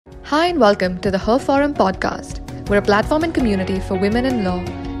Hi and welcome to the Her Forum podcast. We're a platform and community for women in law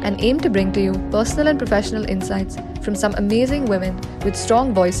and aim to bring to you personal and professional insights from some amazing women with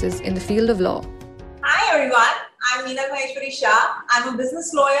strong voices in the field of law. Hi everyone, I'm Meenal Maheshwari Shah. I'm a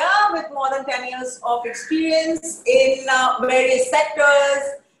business lawyer with more than 10 years of experience in various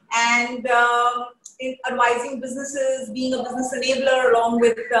sectors and in advising businesses, being a business enabler along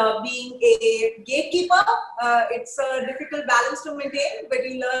with being a gatekeeper. It's a difficult balance to maintain, but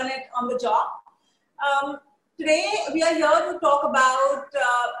you learn it on the job. Today, we are here to talk about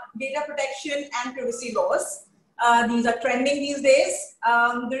data protection and privacy laws. These are trending these days.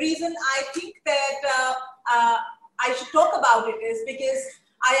 The reason I think that I should talk about it is because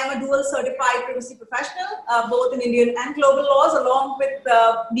I am a dual certified privacy professional, both in Indian and global laws, along with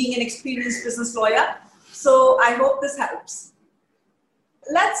being an experienced business lawyer. So I hope this helps.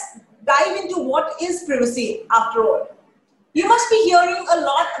 Let's dive into what is privacy after all. You must be hearing a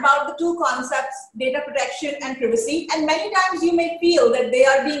lot about the two concepts, data protection and privacy, and many times you may feel that they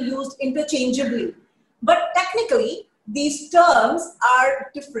are being used interchangeably. But technically, these terms are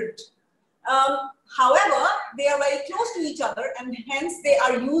different. However, they are very close to each other and hence they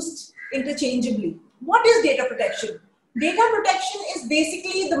are used interchangeably. What is data protection? Data protection is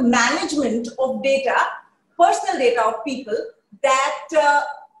basically the management of data, personal data of people that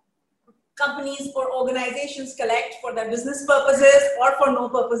companies or organizations collect for their business purposes or for no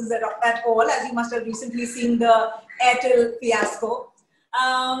purposes at all, as you must have recently seen the Airtel fiasco.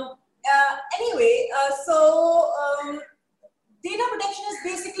 Data protection is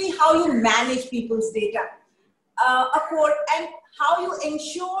basically how you manage people's data, and how you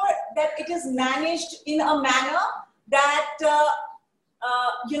ensure that it is managed in a manner that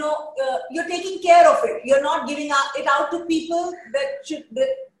you're taking care of it. You're not giving it out to people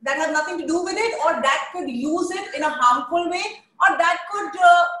that have nothing to do with it, or that could use it in a harmful way, or that could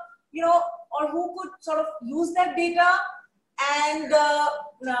or who could sort of use that data and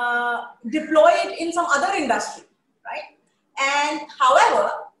deploy it in some other industry, right? And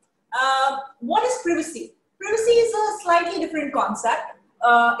however, what is privacy? Privacy is a slightly different concept.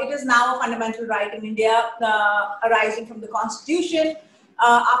 It is now a fundamental right in India, arising from the Constitution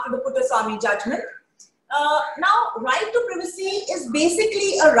after the Puttaswamy judgment. Now, right to privacy is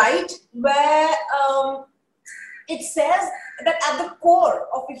basically a right where it says that at the core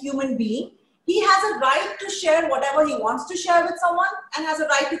of a human being, he has a right to share whatever he wants to share with someone and has a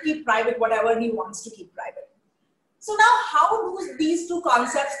right to keep private whatever he wants to keep private. So now, how do these two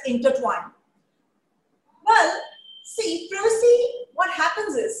concepts intertwine? Well, see, privacy, what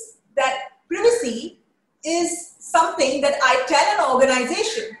happens is that privacy is something that I tell an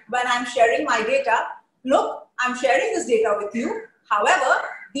organization when I'm sharing my data. Look, I'm sharing this data with you. However,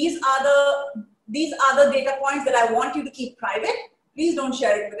 these are the data points that I want you to keep private. Please don't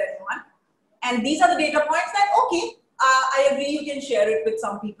share it with anyone. And these are the data points that, okay, I agree you can share it with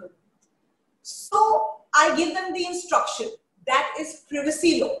some people. So I give them the instruction. That is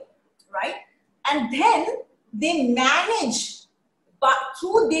privacy law, right? And then they manage, but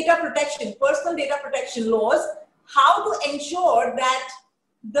through data protection, personal data protection laws, how to ensure that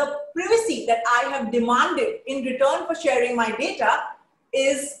the privacy that I have demanded in return for sharing my data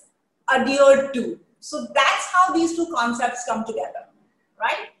is adhered to. So that's how these two concepts come together,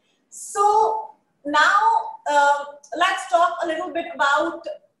 right? So now let's talk a little bit about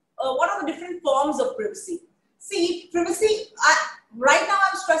what are the different forms of privacy. See, privacy, right now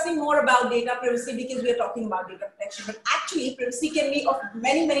I'm stressing more about data privacy because we are talking about data protection, but actually privacy can be of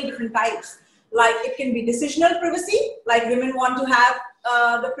many, many different types. Like it can be decisional privacy, like women want to have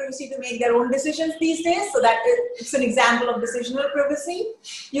the privacy to make their own decisions these days. So that it's an example of decisional privacy.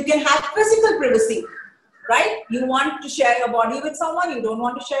 You can have physical privacy, right? You want to share your body with someone. You don't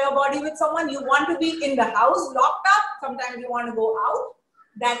want to share your body with someone. You want to be in the house locked up. Sometimes you want to go out.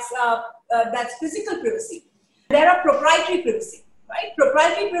 That's physical privacy. There are proprietary privacy, right?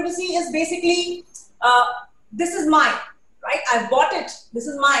 Proprietary privacy is basically, this is mine, right? I bought it. This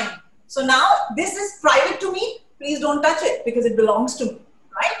is mine. So now this is private to me. Please don't touch it because it belongs to me,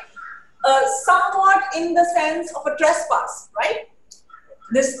 right? Somewhat in the sense of a trespass, right?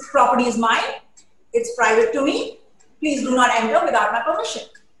 This property is mine. It's private to me. Please do not enter without my permission.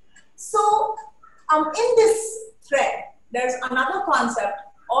 So in this thread, there's another concept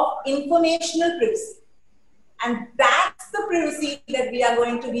of informational privacy. And that's the privacy that we are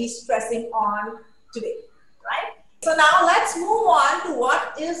going to be stressing on today, right? So now let's move on to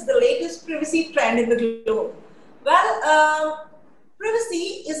what is the latest privacy trend in the globe. Well,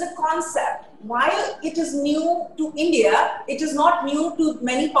 privacy is a concept. While it is new to India, it is not new to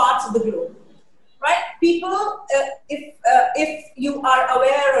many parts of the globe. right? People, if you are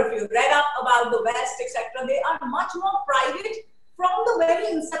aware or if you read up about the West, etc., they are much more private from the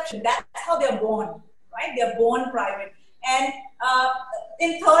very inception. That's how they're born, right? They're born private. And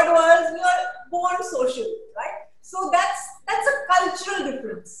in third world, we are born social, right? So that's a cultural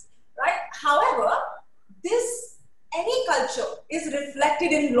difference, right? However, any culture is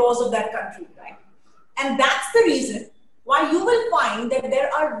reflected in laws of that country, right? And that's the reason why you will find that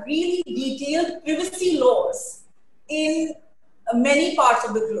there are really detailed privacy laws in many parts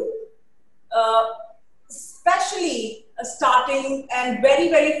of the globe, especially starting and very,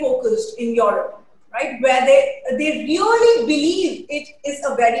 very focused in Europe, right? Where they really believe it is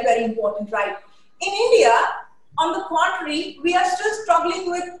a very, very important right. In India, on the contrary, we are still struggling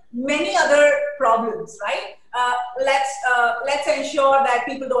with many other problems, right? Let's ensure that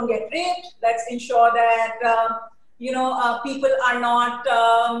people don't get raped. Let's ensure that people are not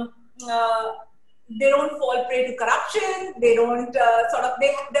they don't fall prey to corruption. They don't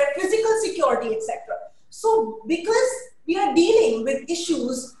their physical security, etc. So because we are dealing with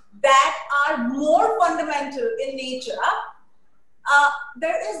issues that are more fundamental in nature,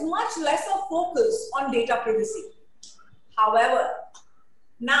 there is much lesser focus on data privacy. However,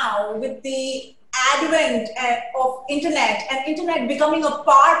 now with the advent of internet and internet becoming a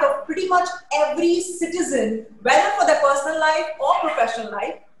part of pretty much every citizen, whether for their personal life or professional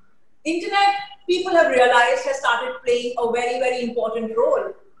life, internet, people have realized, has started playing a very, very important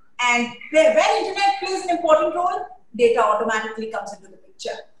role. And when internet plays an important role, data automatically comes into the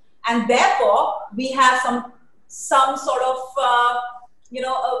picture. And therefore, we have some sort of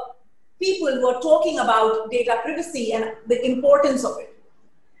people who are talking about data privacy and the importance of it.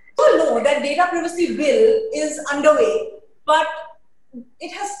 You know that data privacy bill is underway, but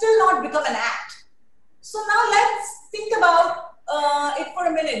it has still not become an act. So now let's think about it for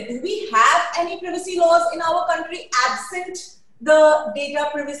a minute. Do we have any privacy laws in our country absent the data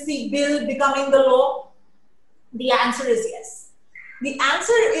privacy bill becoming the law? The answer is yes. The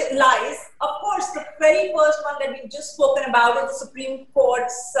answer lies, of course, the very first one that we've just spoken about is the Supreme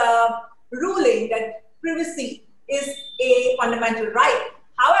Court's ruling that privacy is a fundamental right.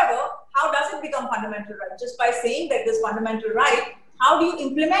 However, how does it become fundamental right? Just by saying that this fundamental right, how do you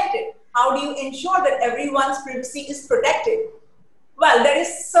implement it? How do you ensure that everyone's privacy is protected? Well, there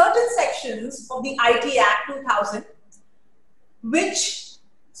is certain sections of the IT Act 2000 which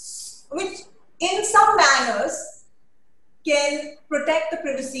in some manners can protect the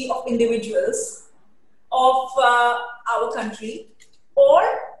privacy of individuals of our country or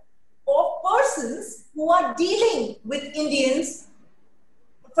of persons who are dealing with Indians.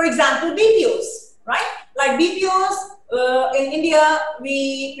 For example, BPOs, right? Like BPOs in India,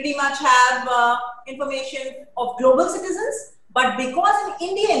 we pretty much have information of global citizens, but because an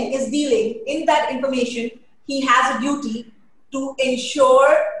Indian is dealing in that information, he has a duty to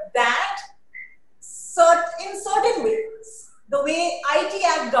ensure that in certain ways, the way IT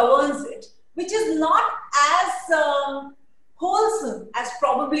Act governs it, which is not as wholesome as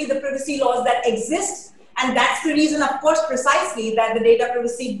probably the privacy laws that exist. And that's the reason, of course, precisely that the data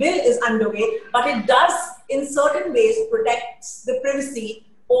privacy bill is underway, but it does in certain ways protects the privacy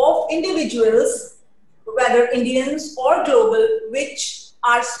of individuals, whether Indians or global, which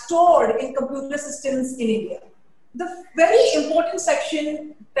are stored in computer systems in India. The very important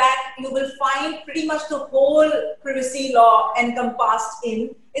section that you will find pretty much the whole privacy law encompassed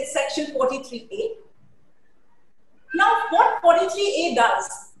in, it's section 43A. Now, what 43A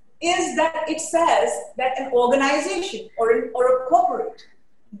does is that it says that an organization or a corporate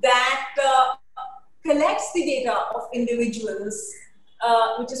that collects the data of individuals,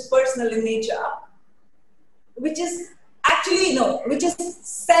 which is personal in nature, which is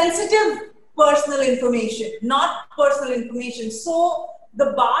sensitive personal information, not personal information. So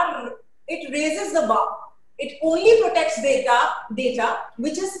the bar, it raises the bar. It only protects data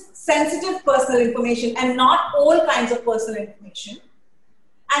which is sensitive personal information and not all kinds of personal information.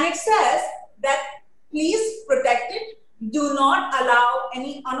 And it says that please protect it. Do not allow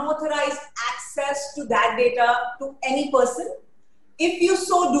any unauthorized access to that data to any person. If you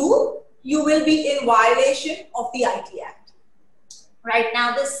so do, you will be in violation of the IT Act. Right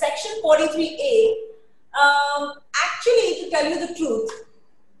now, this section 43A, actually, to tell you the truth,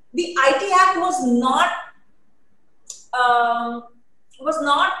 the IT Act was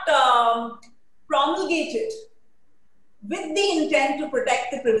not promulgated with the intent to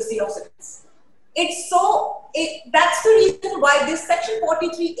protect the privacy of citizens. That's the reason why this section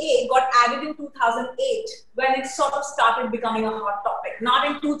 43A got added in 2008 when it sort of started becoming a hot topic, not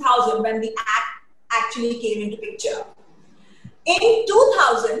in 2000 when the Act actually came into picture. In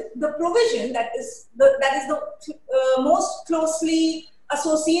 2000, the provision that is the most closely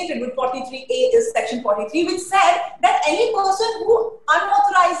associated with 43A is Section 43, which said that any person who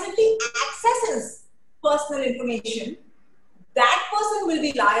unauthorizedly accesses personal information, that person will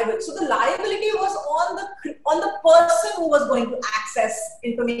be liable. So the liability was on the person who was going to access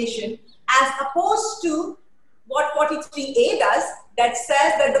information, as opposed to what 43A does, that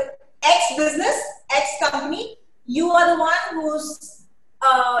says that the X business, X company, you are the one who's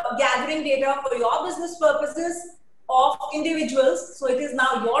gathering data for your business purposes of individuals. So it is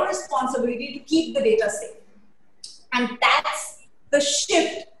now your responsibility to keep the data safe. And that's the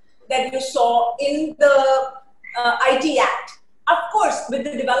shift that you saw in the IT Act. Of course, with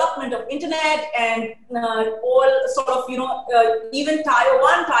the development of internet and all sort of, even tier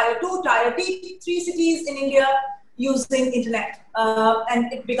 1, tier 2, tier 3 cities in India using internet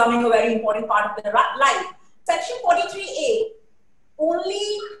and it becoming a very important part of their life. Section 43A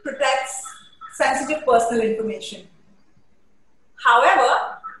only protects sensitive personal information.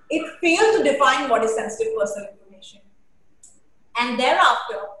 However, it failed to define what is sensitive personal information. And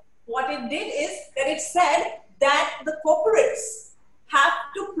thereafter, what it did is that it said that the corporates have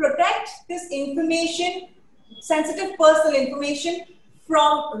to protect this information, sensitive personal information,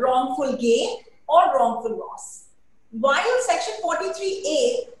 from wrongful gain or wrongful loss. While Section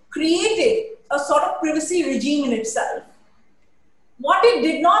 43A created a sort of privacy regime in itself, what it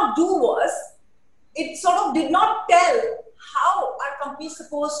did not do was, it sort of did not tell how are companies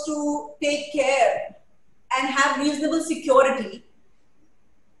supposed to take care and have reasonable security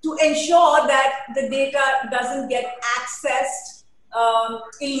to ensure that the data doesn't get accessed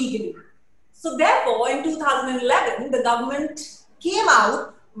illegally. So therefore, in 2011, the government came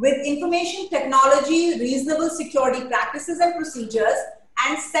out with Information Technology Reasonable Security Practices and Procedures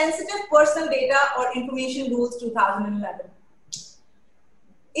and Sensitive Personal Data or Information Rules 2011.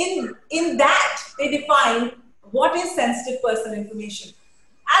 In that, they defined what is sensitive personal information.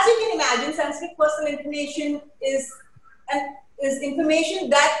 As you can imagine, sensitive personal information is information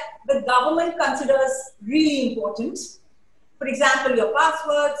that the government considers really important. For example, your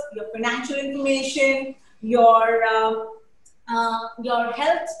passwords, your financial information, your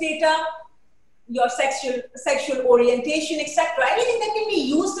health data, your sexual orientation, etc. Anything that can be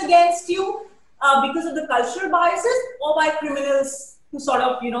used against you because of the cultural biases or by criminals who sort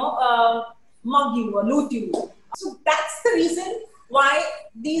of, mug you or loot you. So that's the reason why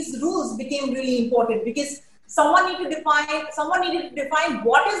these rules became really important, because someone needed to define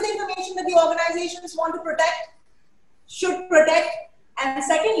what is the information that the organizations want to protect, should protect, and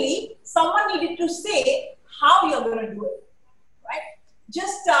secondly, someone needed to say how you're going to do it, right?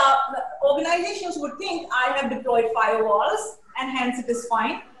 Just organizations would think I have deployed firewalls and hence it is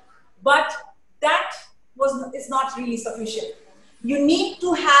fine, but that is not really sufficient. You need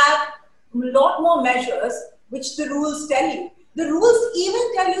to have a lot more measures which the rules tell you. The rules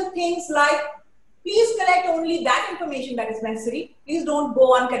even tell you things like, please collect only that information that is necessary. Please don't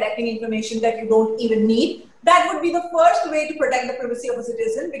go on collecting information that you don't even need. That would be the first way to protect the privacy of a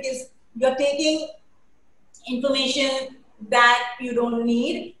citizen, because you're taking information that you don't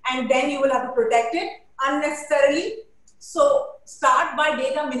need and then you will have to protect it unnecessarily. So start by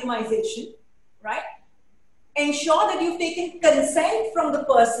data minimization, right? Ensure that you've taken consent from the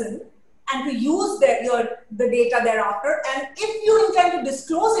person and to use the data thereafter. And if you intend to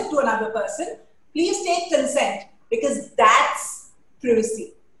disclose it to another person, please take consent, because that's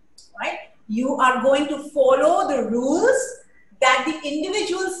privacy, right? You are going to follow the rules that the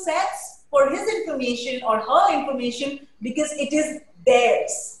individual sets for his information or her information, because it is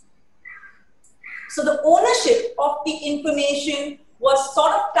theirs. So the ownership of the information was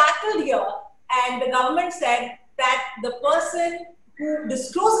sort of tackled here, and the government said that the person who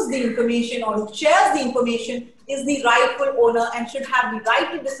discloses the information or who shares the information is the rightful owner and should have the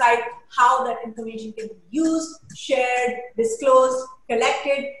right to decide how that information can be used, shared, disclosed,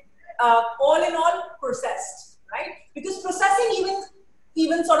 collected, all in all processed, right? Because processing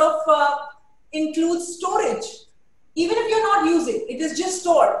even sort of includes storage. Even if you're not using, it is just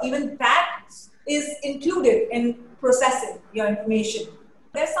stored. Even that is included in processing your information.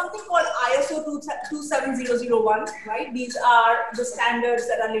 There's something called ISO 27001, right? These are the standards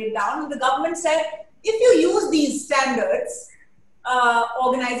that are laid down. And the government said, if you use these standards,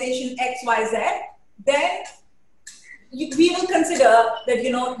 organization XYZ, then we will consider that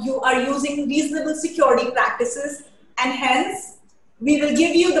you are using reasonable security practices, and hence we will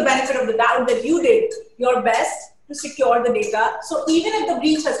give you the benefit of the doubt that you did your best to secure the data. So even if the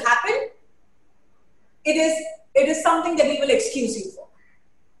breach has happened, it is something that we will excuse you for.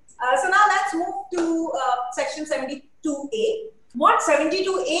 So now let's move to Section 72A. What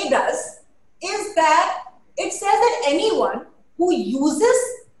 72A does is that it says that anyone who uses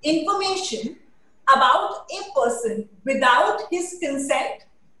information about a person without his consent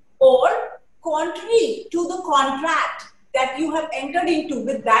or contrary to the contract that you have entered into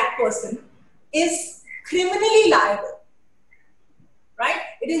with that person is criminally liable. Right?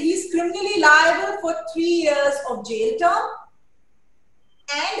 He's criminally liable for 3 years of jail term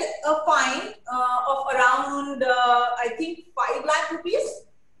and a fine of around, I think, 5 lakh rupees.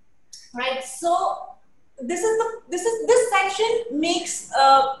 Right? So this section makes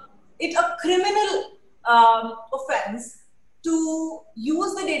it a criminal offense to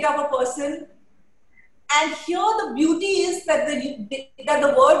use the data of a person. And here the beauty is that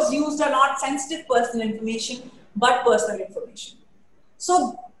the words used are not sensitive personal information, but personal information.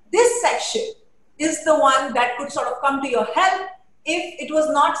 So this section is the one that could sort of come to your help if it was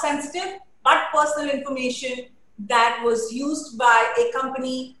not sensitive, but personal information that was used by a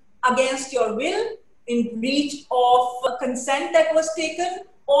company against your will, in breach of a consent that was taken,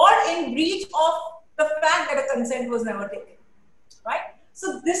 or in breach of the fact that a consent was never taken, right?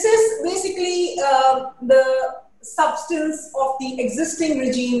 So this is basically the substance of the existing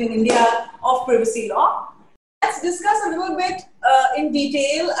regime in India of privacy law. Let's discuss a little bit in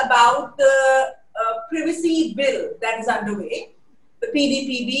detail about the privacy bill that is underway, the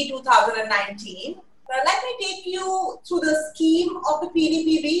PDPB 2019. Let me take you through the scheme of the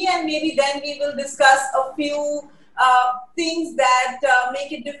PDPB, and maybe then we will discuss a few things that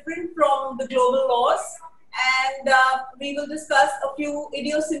make it different from the global laws, and we will discuss a few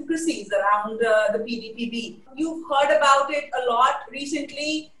idiosyncrasies around the PDPB. You've heard about it a lot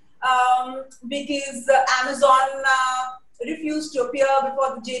recently because Amazon refused to appear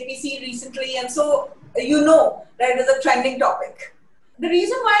before the JPC recently, and so you know that it is a trending topic. The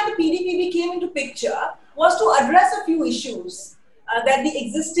reason why the PDPB came into picture was to address a few issues that the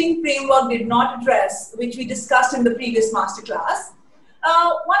existing framework did not address, which we discussed in the previous masterclass.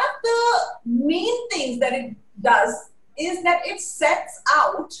 One of the main things that it does is that it sets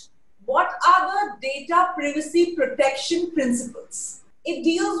out what are the data privacy protection principles. It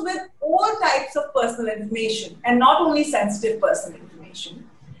deals with all types of personal information and not only sensitive personal information.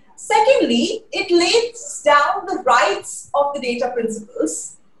 Secondly, it lays down the rights of the data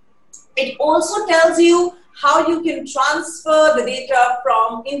principles. It also tells you how you can transfer the data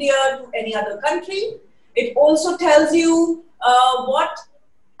from India to any other country. It also tells you what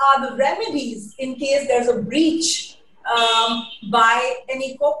are the remedies in case there's a breach by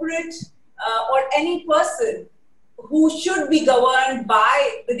any corporate or any person who should be governed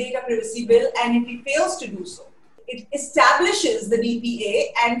by the data privacy bill, and if he fails to do so. It establishes the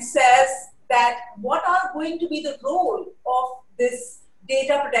DPA and says that what are going to be the role of this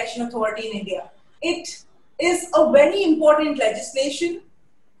data protection authority in India. It is a very important legislation,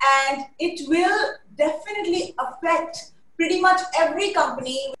 and it will definitely affect pretty much every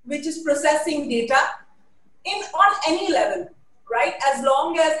company which is processing data on any level, right? As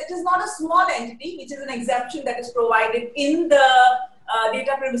long as it is not a small entity, which is an exemption that is provided in the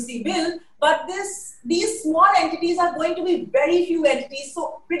data privacy bill, but these small entities are going to be very few entities.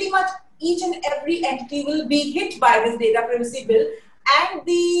 So pretty much each and every entity will be hit by this data privacy bill, and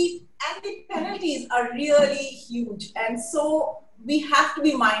the penalties are really huge. And so we have to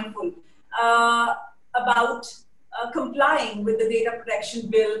be mindful about complying with the data protection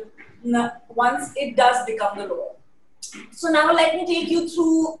bill once it does become the law. So now let me take you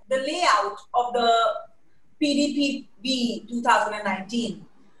through the layout of the PDPB 2019.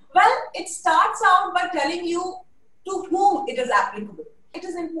 Well, it starts out by telling you to whom it is applicable. It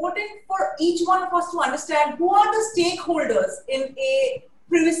is important for each one of us to understand who are the stakeholders in a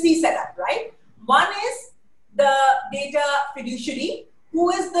privacy setup, right? One is the data fiduciary,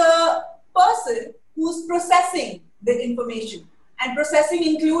 who is the person who's processing the information. And processing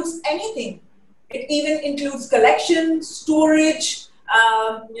includes anything. It even includes collection, storage,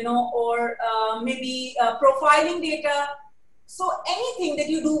 or maybe profiling data. So anything that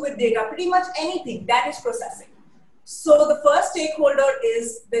you do with data, pretty much anything, that is processing. So the first stakeholder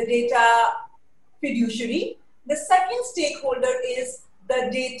is the data fiduciary. The second stakeholder is the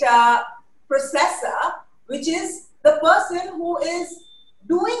data processor, which is the person who is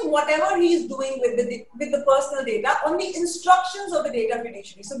doing whatever he is doing with the personal data on the instructions of the data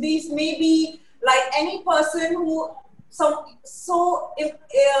fiduciary. So these may be like any person who,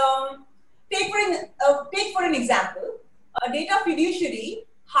 take for an example, a data fiduciary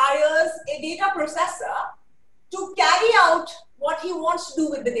hires a data processor to carry out what he wants to do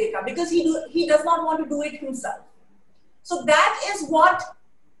with the data because he does not want to do it himself. So that is what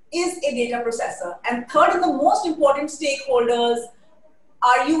is a data processor. And third and the most important stakeholders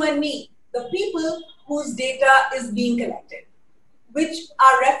are you and me, the people whose data is being collected, which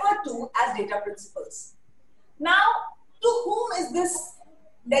are referred to as data principals. Now, to whom is this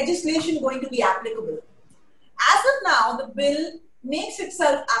legislation going to be applicable? As of now, the bill makes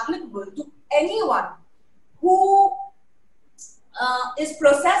itself applicable to anyone who is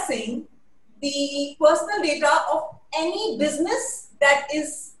processing the personal data of any business that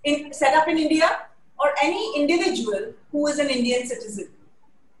is set up in India or any individual who is an Indian citizen,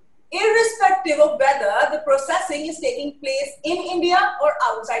 irrespective of whether the processing is taking place in India or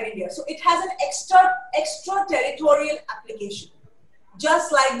outside India. So it has an extraterritorial application,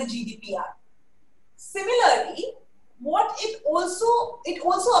 just like the GDPR. Similarly, it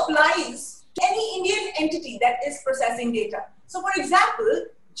also applies to any Indian entity that is processing data. So for example,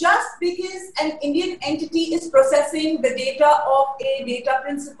 just because an Indian entity is processing the data of a data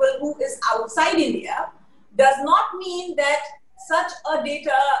principal who is outside India does not mean that such a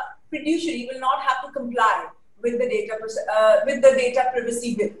data fiduciary will not have to comply with the data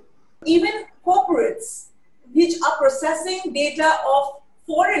privacy bill. Even corporates which are processing data of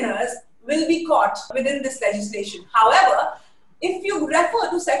foreigners will be caught within this legislation. However, if you refer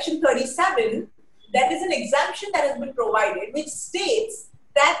to Section 37, there is an exemption that has been provided which states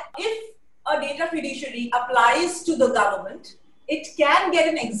that if a data fiduciary applies to the government, it can get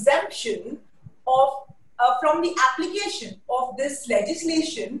an exemption from the application of this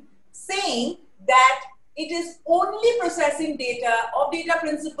legislation, saying that it is only processing data of data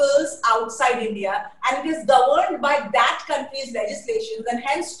principals outside India, and it is governed by that country's legislations, and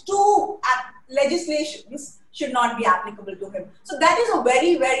hence two legislations should not be applicable to him. So that is a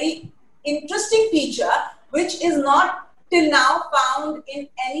very, very interesting feature which is not till now found in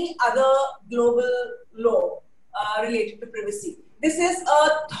any other global law related to privacy. This is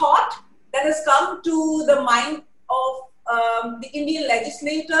a thought that has come to the mind of the Indian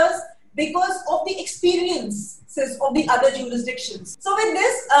legislators because of the experiences of the other jurisdictions. So with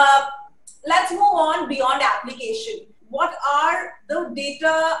this, let's move on beyond application. What are the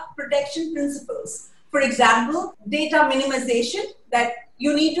data protection principles? For example, data minimization, that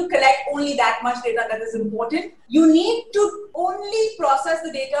you need to collect only that much data that is important. You need to only process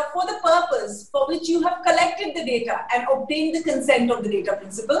the data for the purpose for which you have collected the data and obtained the consent of the data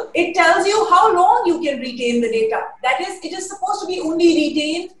principal. It tells you how long you can retain the data. That is, it is supposed to be only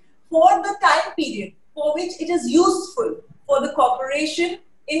retained for the time period for which it is useful for the corporation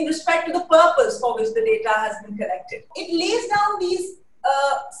in respect to the purpose for which the data has been collected. It lays down these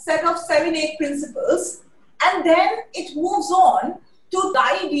set of 7-8 principles, and then it moves on to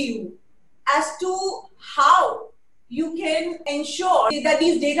guide you as to how you can ensure that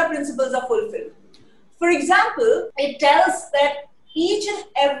these data principles are fulfilled. For example, it tells that each and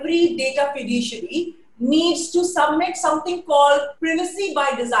every data fiduciary needs to submit something called privacy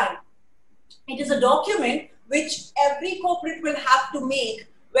by design. It is a document which every corporate will have to make,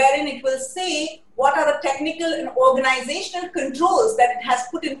 wherein it will say what are the technical and organizational controls that it has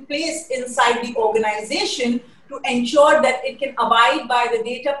put in place inside the organization to ensure that it can abide by the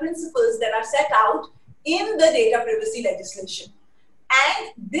data principles that are set out in the data privacy legislation.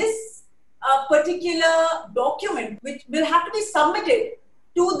 And this particular document, which will have to be submitted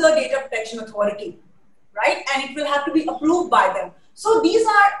to the Data Protection Authority, right? And it will have to be approved by them. So these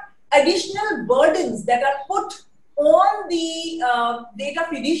are additional burdens that are put on the data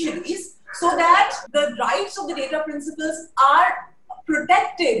fiduciaries so that the rights of the data principals are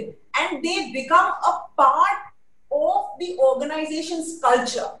protected and they become a part of the organization's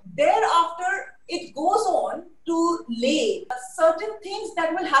culture. Thereafter, it goes on to lay certain things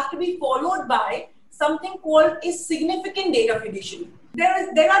that will have to be followed by something called a significant data fiduciary.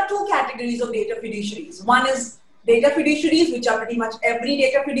 There are two categories of data fiduciaries. One is data fiduciaries, which are pretty much every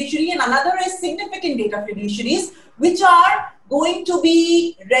data fiduciary, and another is significant data fiduciaries, which are going to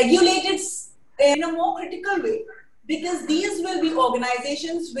be regulated in a more critical way, because these will be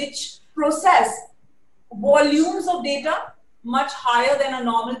organizations which process volumes of data much higher than a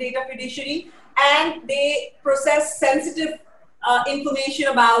normal data fiduciary, and they process sensitive information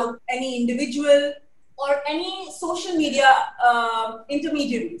about any individual or any social media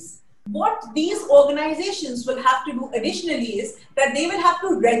intermediaries. What these organizations will have to do additionally is that they will have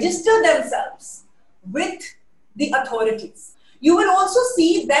to register themselves with the authorities. You will also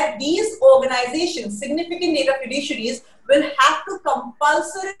see that these organizations, significant data fiduciaries, will have to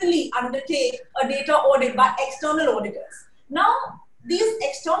compulsorily undertake a data audit by external auditors. Now, these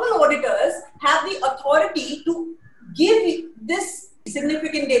external auditors have the authority to give this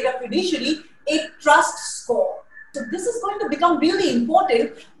significant data fiduciary a trust score. So this is going to become really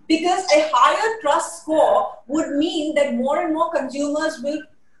important because a higher trust score would mean that more and more consumers will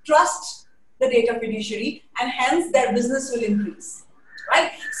trust the data fiduciary, and hence their business will increase,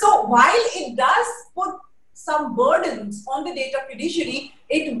 right? So while it does put some burdens on the data fiduciary,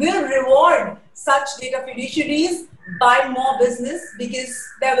 it will reward such data fiduciaries by more business, because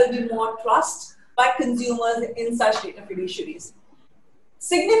there will be more trust by consumers in such data fiduciaries.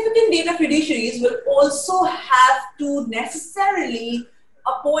 Significant data fiduciaries will also have to necessarily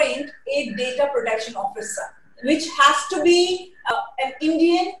appoint a data protection officer, which has to be an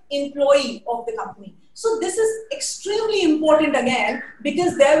Indian employee of the company. So this is extremely important again,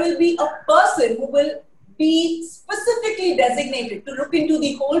 because there will be a person who will be specifically designated to look into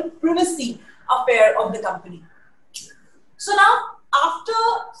the whole privacy affair of the company. So now, after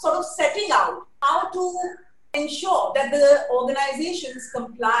sort of setting out how to ensure that the organizations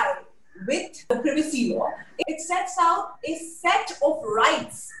comply with the privacy law, it sets out a set of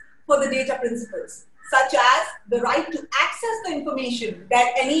rights for the data principals, such as the right to access the information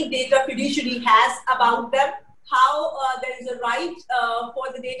that any data fiduciary has about them, how there is a right for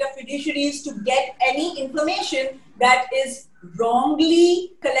the data fiduciaries to get any information that is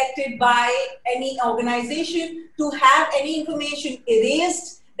wrongly collected by any organization, to have any information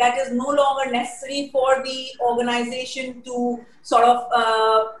erased that is no longer necessary for the organization to sort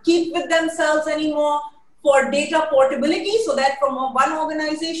of keep with themselves anymore, for data portability, so that from one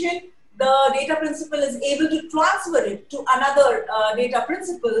organization, the data principal is able to transfer it to another data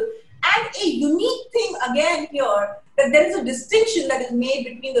principal. And a unique thing again here, that there is a distinction that is made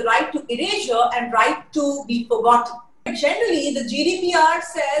between the right to erasure and right to be forgotten. Generally, the GDPR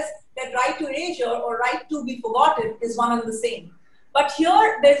says that right to erasure or right to be forgotten is one and the same. But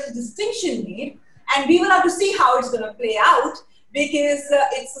here there's a distinction made, and we will have to see how it's going to play out, because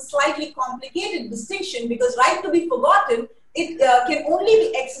it's a slightly complicated distinction, because right to be forgotten, it can only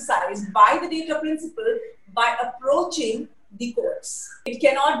be exercised by the data principal by approaching the courts. It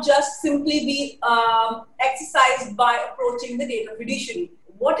cannot just simply be exercised by approaching the data fiduciary.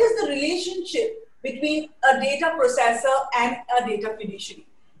 What is the relationship between a data processor and a data fiduciary?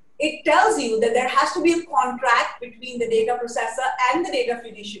 It tells you that there has to be a contract between the data processor and the data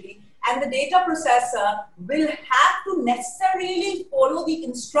fiduciary, and the data processor will have to necessarily follow the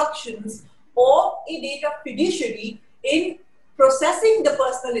instructions of a data fiduciary in processing the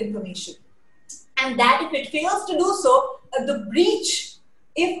personal information. And that if it fails to do so, the breach,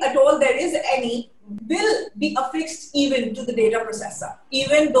 if at all there is any, will be affixed even to the data processor,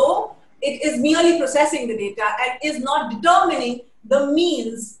 even though it is merely processing the data and is not determining the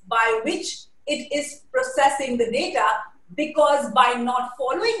means by which it is processing the data, because by not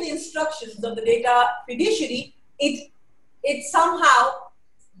following the instructions of the data fiduciary, it somehow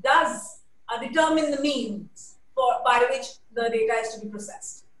does determine the means by which the data is to be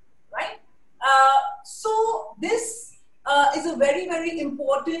processed, right? So this is a very, very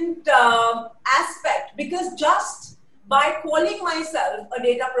important aspect, because just by calling myself a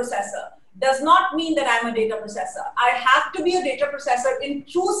data processor does not mean that I'm a data processor. I have to be a data processor in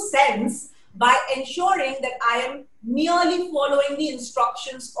true sense by ensuring that I am merely following the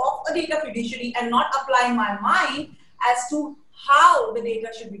instructions of a data fiduciary and not applying my mind as to how the data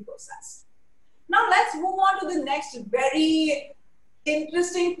should be processed. Now let's move on to the next very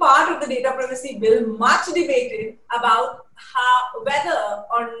interesting part of the data privacy bill, much debated, about whether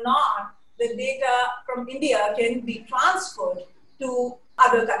or not the data from India can be transferred to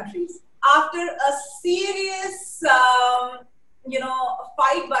other countries. After a serious,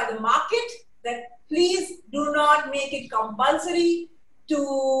 fight by the market, that please do not make it compulsory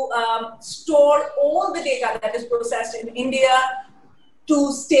to store all the data that is processed in India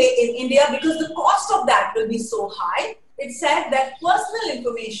to stay in India, because the cost of that will be so high. It said that personal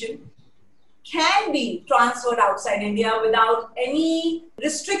information can be transferred outside India without any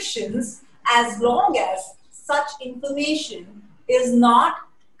restrictions, as long as such information is not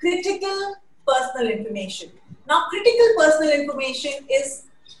critical personal information. Now, critical personal information is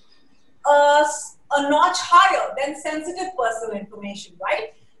a notch higher than sensitive personal information,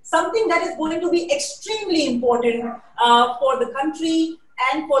 right? Something that is going to be extremely important for the country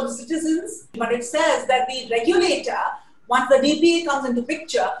and for the citizens. But it says that the regulator, once the DPA comes into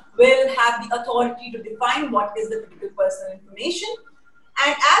picture, will have the authority to define what is the critical personal information.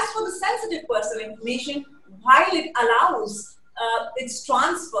 And as for the sensitive personal information, while it allows its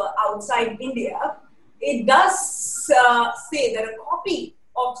transfer outside India, it does say that a copy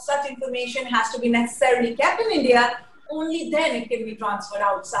of such information has to be necessarily kept in India. Only then it can be transferred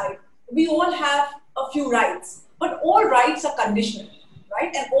outside. We all have a few rights, but all rights are conditional,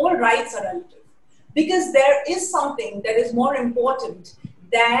 right? And all rights are relative, because there is something that is more important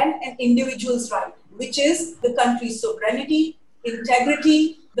than an individual's right, which is the country's sovereignty,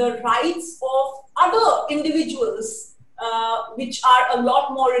 integrity, the rights of other individuals, which are a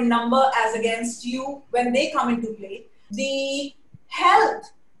lot more in number as against you when they come into play, the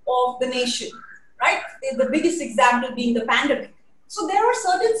health of the nation, right? The biggest example being the pandemic. So there are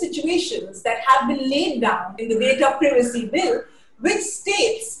certain situations that have been laid down in the Data Privacy Bill, which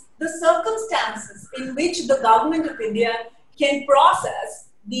states the circumstances in which the government of India can process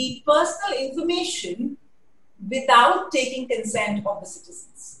the personal information without taking consent of the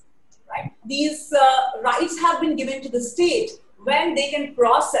citizens, right? These rights have been given to the state when they can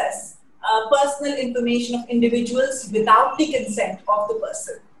process personal information of individuals without the consent of the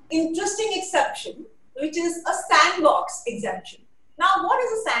person. Interesting exception, which is a sandbox exemption. Now, what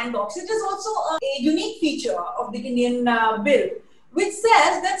is a sandbox? It is also a unique feature of the Indian bill, which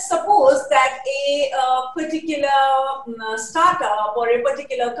says that suppose that a particular startup or a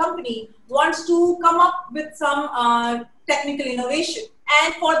particular company wants to come up with some technical innovation.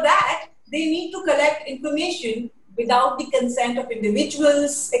 And for that, they need to collect information without the consent of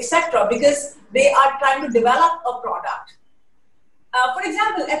individuals, etc., because they are trying to develop a product. For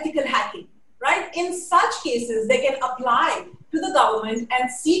example, ethical hacking, right? In such cases, they can apply to the government and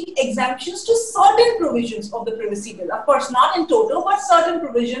seek exemptions to certain provisions of the privacy bill. Of course, not in total, but certain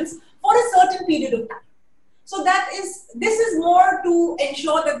provisions for a certain period of time. So this is more to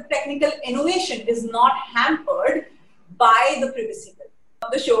ensure that technical innovation is not hampered by the privacy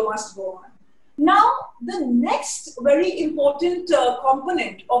bill. The show must go on. Now, the next very important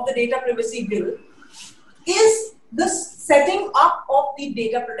component of the data privacy bill is the setting up of the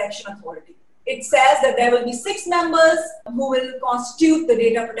Data Protection Authority. It says that there will be 6 members who will constitute the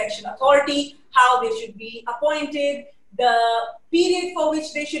Data Protection Authority, how they should be appointed, the period for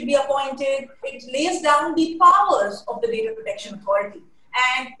which they should be appointed. It lays down the powers of the Data Protection Authority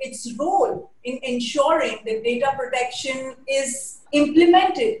and its role in ensuring that data protection is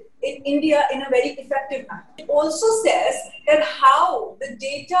implemented in India in a very effective manner. It also says that how the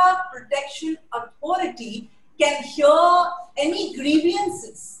Data Protection Authority can hear any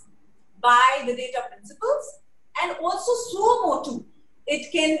grievances by the data principals, and also suo motu.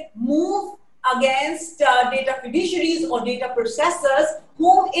 It can move against data fiduciaries or data processors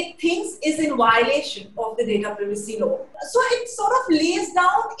whom it thinks is in violation of the data privacy law. So it sort of lays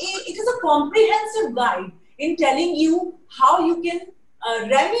down, it is a comprehensive guide in telling you how you can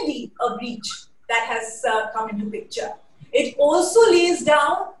remedy a breach that has come into picture. It also lays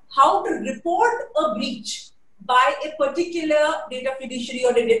down how to report a breach by a particular data fiduciary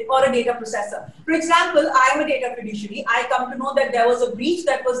or a data processor. For example, I am a data fiduciary. I come to know that there was a breach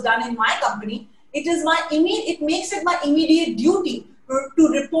that was done in my company. It makes it my immediate duty to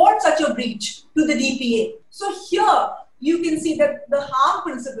report such a breach to the DPA. So here you can see that the harm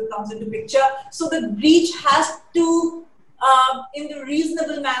principle comes into picture. So the breach has to, in the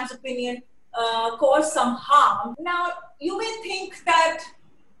reasonable man's opinion, cause some harm. Now you may think that,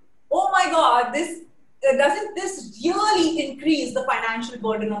 oh my God, doesn't this really increase the financial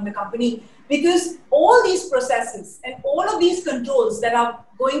burden on the company? Because all these processes and all of these controls that are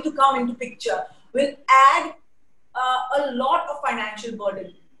going to come into picture will add a lot of financial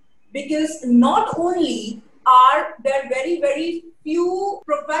burden. Because not only are there very, very few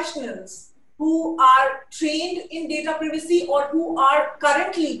professionals who are trained in data privacy or who are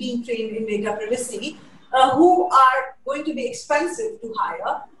currently being trained in data privacy, who are going to be expensive to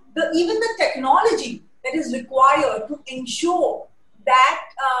hire, even the technology that is required to ensure that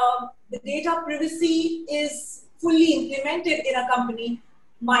the data privacy is fully implemented in a company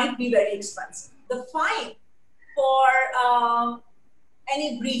might be very expensive. The fine for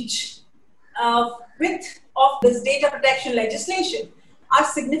any breach of this data protection legislation are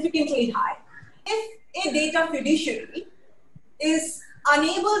significantly high. If a data fiduciary is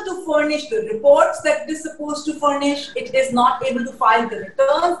unable to furnish the reports that it is supposed to furnish, it is not able to file the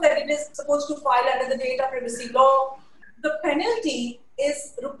returns that it is supposed to file under the data privacy law, the penalty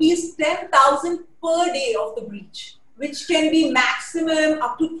is rupees 10,000 per day of the breach, which can be maximum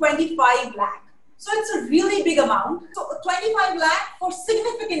up to 25 lakh. So it's a really big amount. So 25 lakh for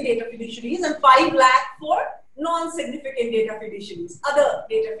significant data fiduciaries and 5 lakh for non-significant data fiduciaries, other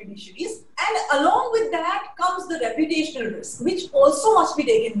data fiduciaries. And along with that comes the reputational risk, which also must be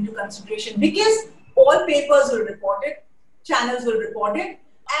taken into consideration because all papers will report it, channels will report it.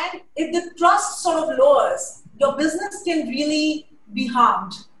 And if the trust sort of lowers, your business can really be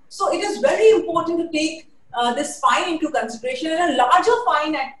harmed. So it is very important to take this fine into consideration and a larger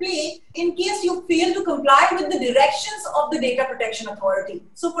fine at play in case you fail to comply with the directions of the Data Protection Authority.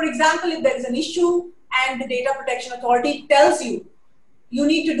 So for example, if there is an issue and the Data Protection Authority tells you you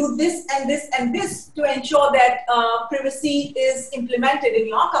need to do this and this and this to ensure that privacy is implemented in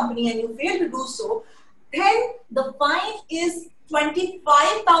your company, and you fail to do so, then the fine is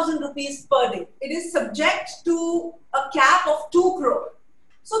 25,000 rupees per day. It is subject to a cap of 2 crore.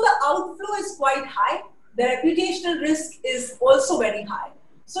 So the outflow is quite high. The reputational risk is also very high.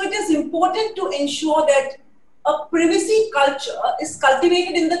 So it is important to ensure that a privacy culture is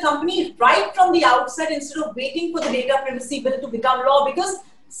cultivated in the company right from the outset, instead of waiting for the data privacy bill to become law, because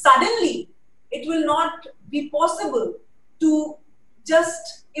suddenly it will not be possible to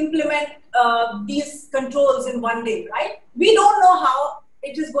just implement these controls in one day, right? We don't know how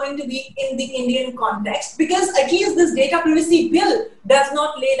it is going to be in the Indian context, because at least this data privacy bill does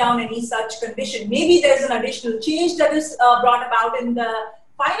not lay down any such condition. Maybe there's an additional change that is brought about in the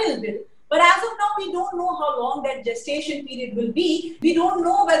final bill. But as of now, we don't know how long that gestation period will be. We don't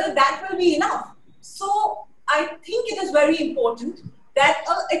know whether that will be enough. So I think it is very important that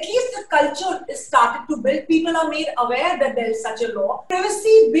at least the culture is started to build. People are made aware that there is such a law.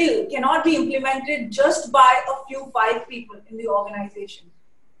 Privacy bill cannot be implemented just by a few 5 people in the organization.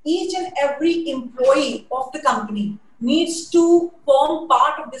 Each and every employee of the company needs to form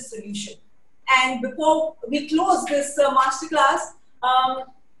part of this solution. And before we close this masterclass,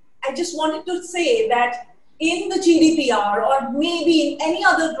 I just wanted to say that in the GDPR, or maybe in any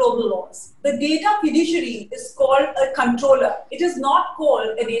other global laws, the data fiduciary is called a controller. It is not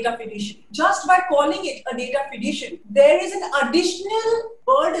called a data fiduciary. Just by calling it a data fiduciary, there is an additional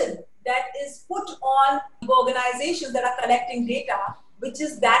burden that is put on organizations that are collecting data, which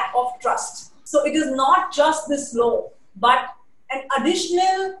is that of trust. So it is not just this law, but an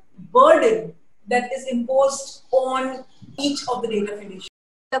additional burden that is imposed on each of the data fiduciaries.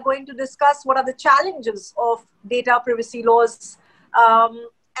 We are going to discuss what are the challenges of data privacy laws,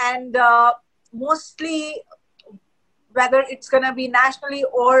 and mostly whether it's going to be nationally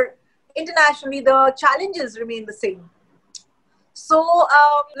or internationally, the challenges remain the same. So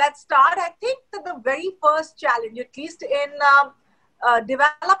let's start. I think that the very first challenge, at least in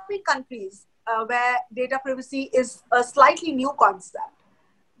developing countries where data privacy is a slightly new concept,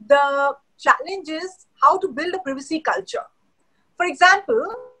 the challenge is how to build a privacy culture. For example,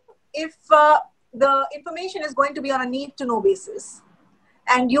 if the information is going to be on a need-to-know basis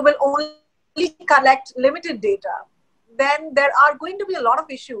and you will only collect limited data, then there are going to be a lot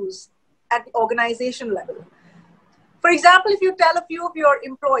of issues at the organization level. For example, if you tell a few of your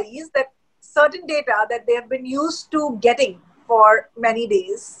employees that certain data that they have been used to getting for many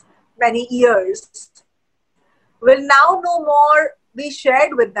days, many years, will now no more be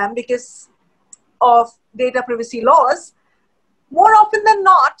shared with them because of data privacy laws, more often than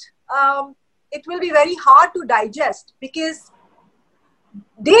not, it will be very hard to digest, because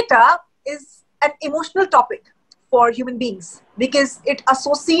data is an emotional topic for human beings, because it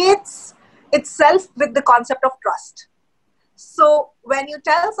associates itself with the concept of trust. So when you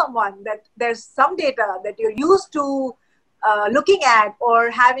tell someone that there's some data that you're used to looking at or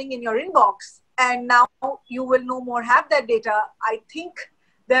having in your inbox, and now you will no more have that data, I think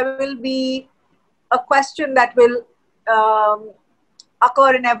there will be a question that will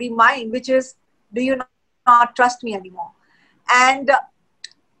occur in every mind, which is, do you not trust me anymore? And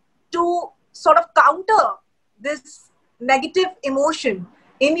to sort of counter this negative emotion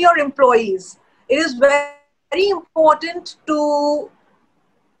in your employees, it is very, very important to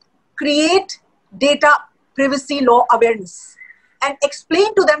create data privacy law awareness and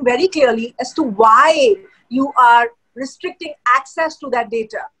explain to them very clearly as to why you are restricting access to that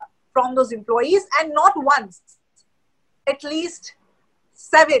data from those employees, and not once, at least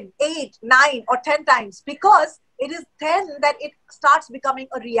 7, 8, 9, or 10 times, because it is then that it starts becoming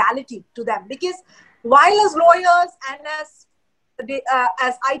a reality to them. Because while as lawyers and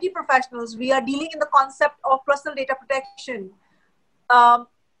as IT professionals, we are dealing in the concept of personal data protection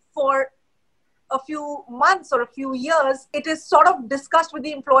for a few months or a few years, it is sort of discussed with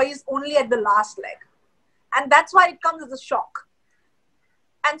the employees only at the last leg. And that's why it comes as a shock.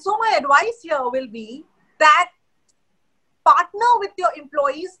 And so my advice here will be that partner with your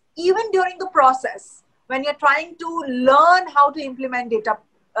employees even during the process when you're trying to learn how to implement data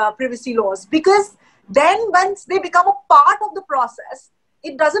privacy laws, because then once they become a part of the process,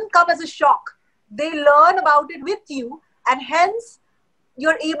 it doesn't come as a shock. They learn about it with you, and hence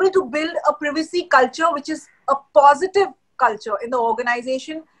you're able to build a privacy culture which is a positive culture in the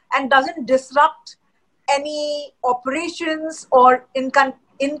organization and doesn't disrupt any operations or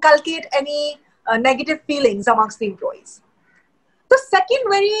inculcate any negative feelings amongst the employees. The second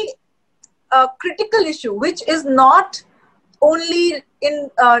very critical issue, which is not only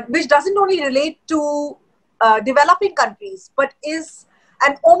which doesn't only relate to developing countries, but is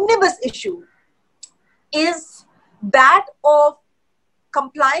an omnibus issue is that of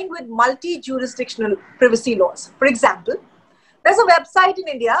complying with multi-jurisdictional privacy laws. For example, there's a website in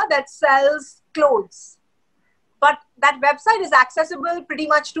India that sells clothes, but that website is accessible pretty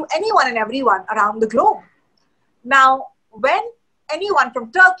much to anyone and everyone around the globe. Now, when anyone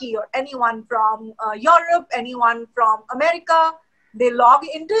from Turkey or anyone from Europe, anyone from America, they log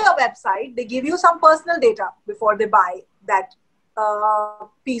into your website, they give you some personal data before they buy that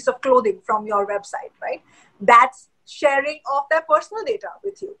piece of clothing from your website, right? That's sharing of their personal data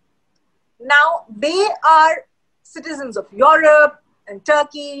with you. Now, they are citizens of Europe and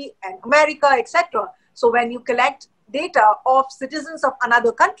Turkey and America, etc. So when you collect data of citizens of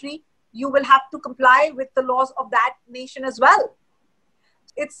another country, you will have to comply with the laws of that nation as well.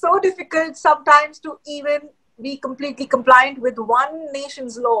 It's so difficult sometimes to even be completely compliant with one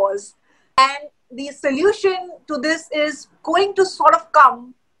nation's laws. And the solution to this is going to sort of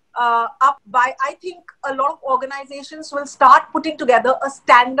come up by, I think a lot of organizations will start putting together a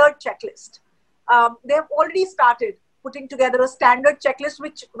standard checklist. They have already started putting together a standard checklist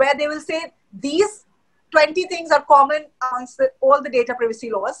where they will say these 20 things are common amongst all the data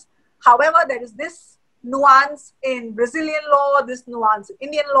privacy laws. However, there is this nuance in Brazilian law, this nuance in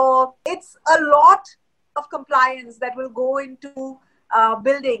Indian law. It's a lot of compliance that will go into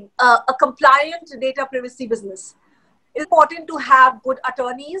building a compliant data privacy business. It's important to have good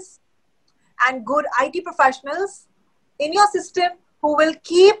attorneys and good IT professionals in your system who will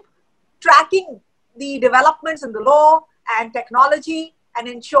keep tracking the developments in the law and technology and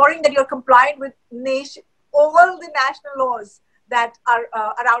ensuring that you're compliant with all the national laws that are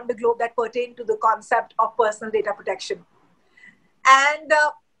around the globe that pertain to the concept of personal data protection. And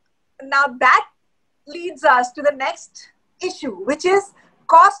now that leads us to the next issue, which is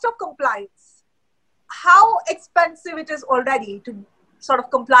cost of compliance. How expensive it is already to sort of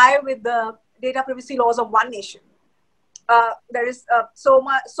comply with the data privacy laws of one nation. There is so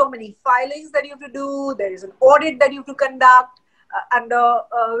many filings that you have to do. There is an audit that you have to conduct under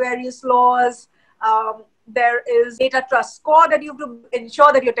various laws. There is data trust score that you have to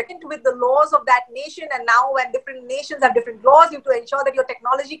ensure that you're taken with the laws of that nation. And now when different nations have different laws, you have to ensure that your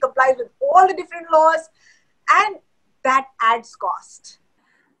technology complies with all the different laws. And that adds cost.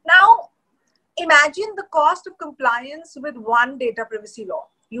 Now, imagine the cost of compliance with one data privacy law.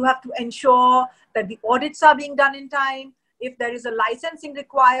 You have to ensure that the audits are being done in time. If there is a licensing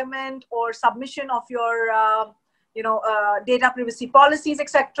requirement or submission of your data privacy policies,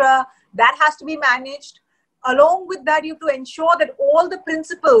 etc., that has to be managed. Along with that, you have to ensure that all the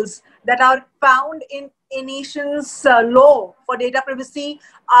principles that are found in a nation's law for data privacy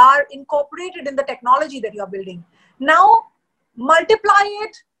are incorporated in the technology that you are building. Now, multiply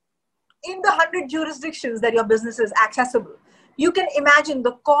it in the 100 jurisdictions that your business is accessible. You can imagine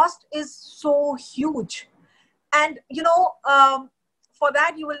the cost is so huge. And, for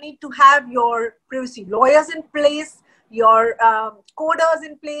that, you will need to have your privacy lawyers in place, your coders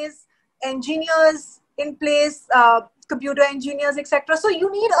in place, engineers in place, computer engineers, etc. So you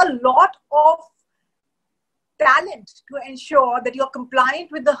need a lot of talent to ensure that you're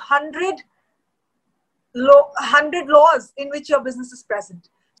compliant with the 100 laws in which your business is present.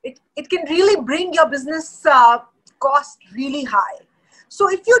 It can really bring your business cost really high. So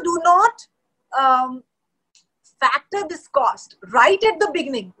if you do not factor this cost right at the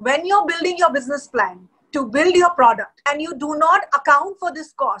beginning, when you're building your business plan to build your product, and you do not account for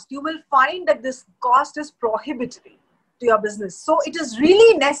this cost, you will find that this cost is prohibitory to your business. So it is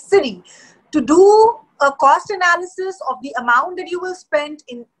really necessary to do a cost analysis of the amount that you will spend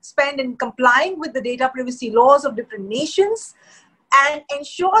in complying with the data privacy laws of different nations, and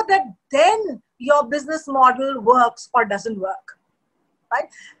ensure that then your business model works or doesn't work, right?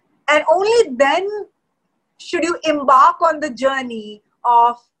 And only then should you embark on the journey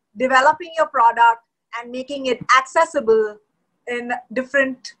of developing your product and making it accessible in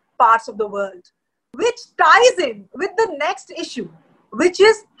different parts of the world, which ties in with the next issue, which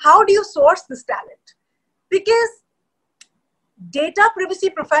is how do you source this talent? Because data privacy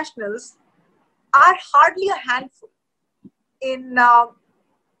professionals are hardly a handful. In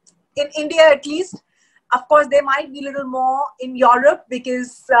India, at least. Of course, there might be a little more in Europe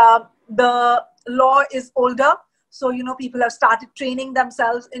because the law is older. So, people have started training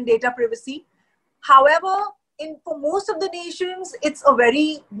themselves in data privacy. However, for most of the nations, it's a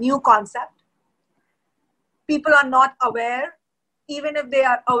very new concept. People are not aware. Even if they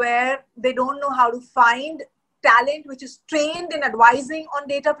are aware, they don't know how to find talent which is trained in advising on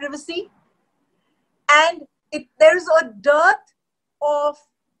data privacy. And there's a dearth of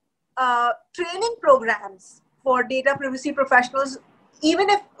training programs for data privacy professionals even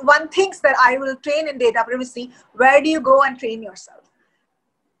if one thinks that I will train in data privacy, where do you go and train yourself?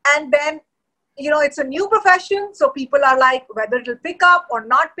 And then, it's a new profession. So people are like, whether it'll pick up or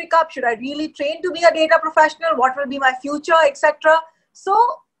not pick up, should I really train to be a data professional? What will be my future, etc. So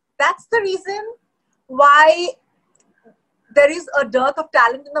that's the reason why there is a dearth of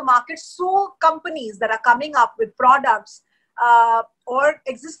talent in the market. So companies that are coming up with products or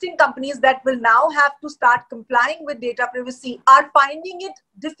existing companies that will now have to start complying with data privacy are finding it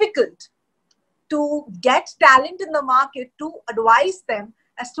difficult to get talent in the market to advise them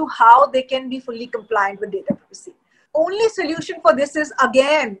as to how they can be fully compliant with data privacy. Only solution for this is,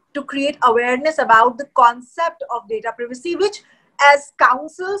 again, to create awareness about the concept of data privacy, which as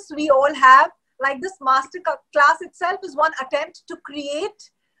councils we all have. Like this master class itself is one attempt to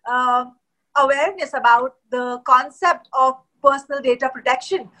create awareness about the concept of personal data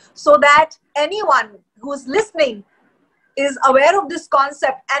protection, so that anyone who's listening is aware of this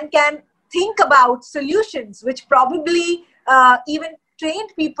concept and can think about solutions which probably even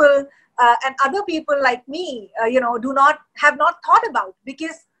trained people and other people like me, have not thought about,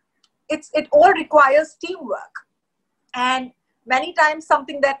 because it all requires teamwork. And many times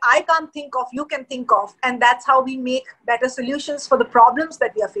something that I can't think of, you can think of, and that's how we make better solutions for the problems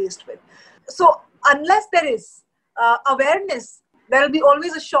that we are faced with. So unless there is awareness, there will be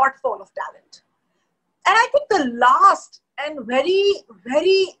always a shortfall of talent. And I think the last and very,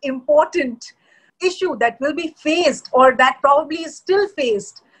 very important issue that will be faced, or that probably is still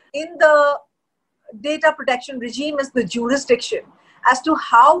faced in the data protection regime, is the jurisdiction as to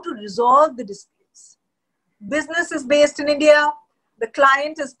how to resolve the disputes. Business is based in India, the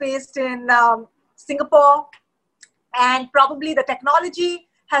client is based in Singapore, and probably the technology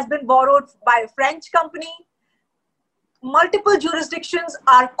has been borrowed by a French company. Multiple jurisdictions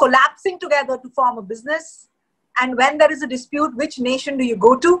are collapsing together to form a business. And when there is a dispute, which nation do you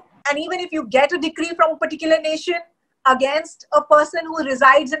go to? And even if you get a decree from a particular nation against a person who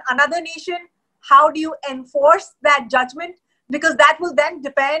resides in another nation, how do you enforce that judgment? Because that will then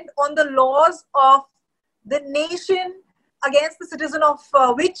depend on the laws of the nation against the citizen of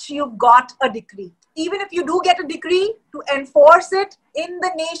which you've got a decree. Even if you do get a decree, to enforce it in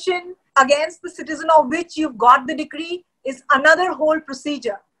the nation against the citizen of which you've got the decree is another whole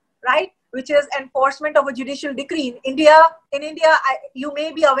procedure, right? Which is enforcement of a judicial decree. In India, you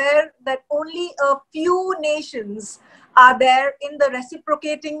may be aware that only a few nations are there in the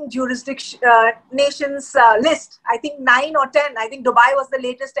reciprocating jurisdiction nations list. I think 9 or 10. I think Dubai was the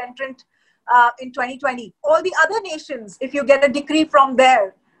latest entrant in 2020. All the other nations, if you get a decree from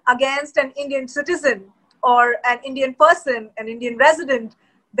there against an Indian citizen or an Indian person, an Indian resident,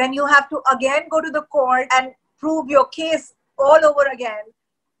 then you have to again go to the court and prove your case all over again.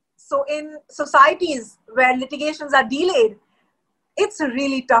 So in societies where litigations are delayed, it's a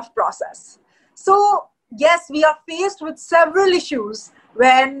really tough process. So yes, we are faced with several issues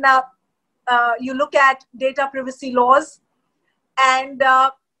when you look at data privacy laws, and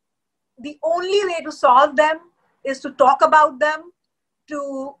the only way to solve them is to talk about them,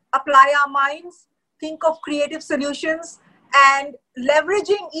 to apply our minds, think of creative solutions, and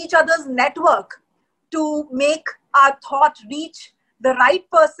leveraging each other's network to make our thought reach the right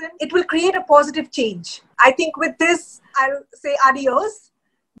person. It will create a positive change. I think with this, I'll say adios.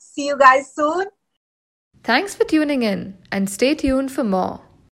 See you guys soon. Thanks for tuning in, and stay tuned for more.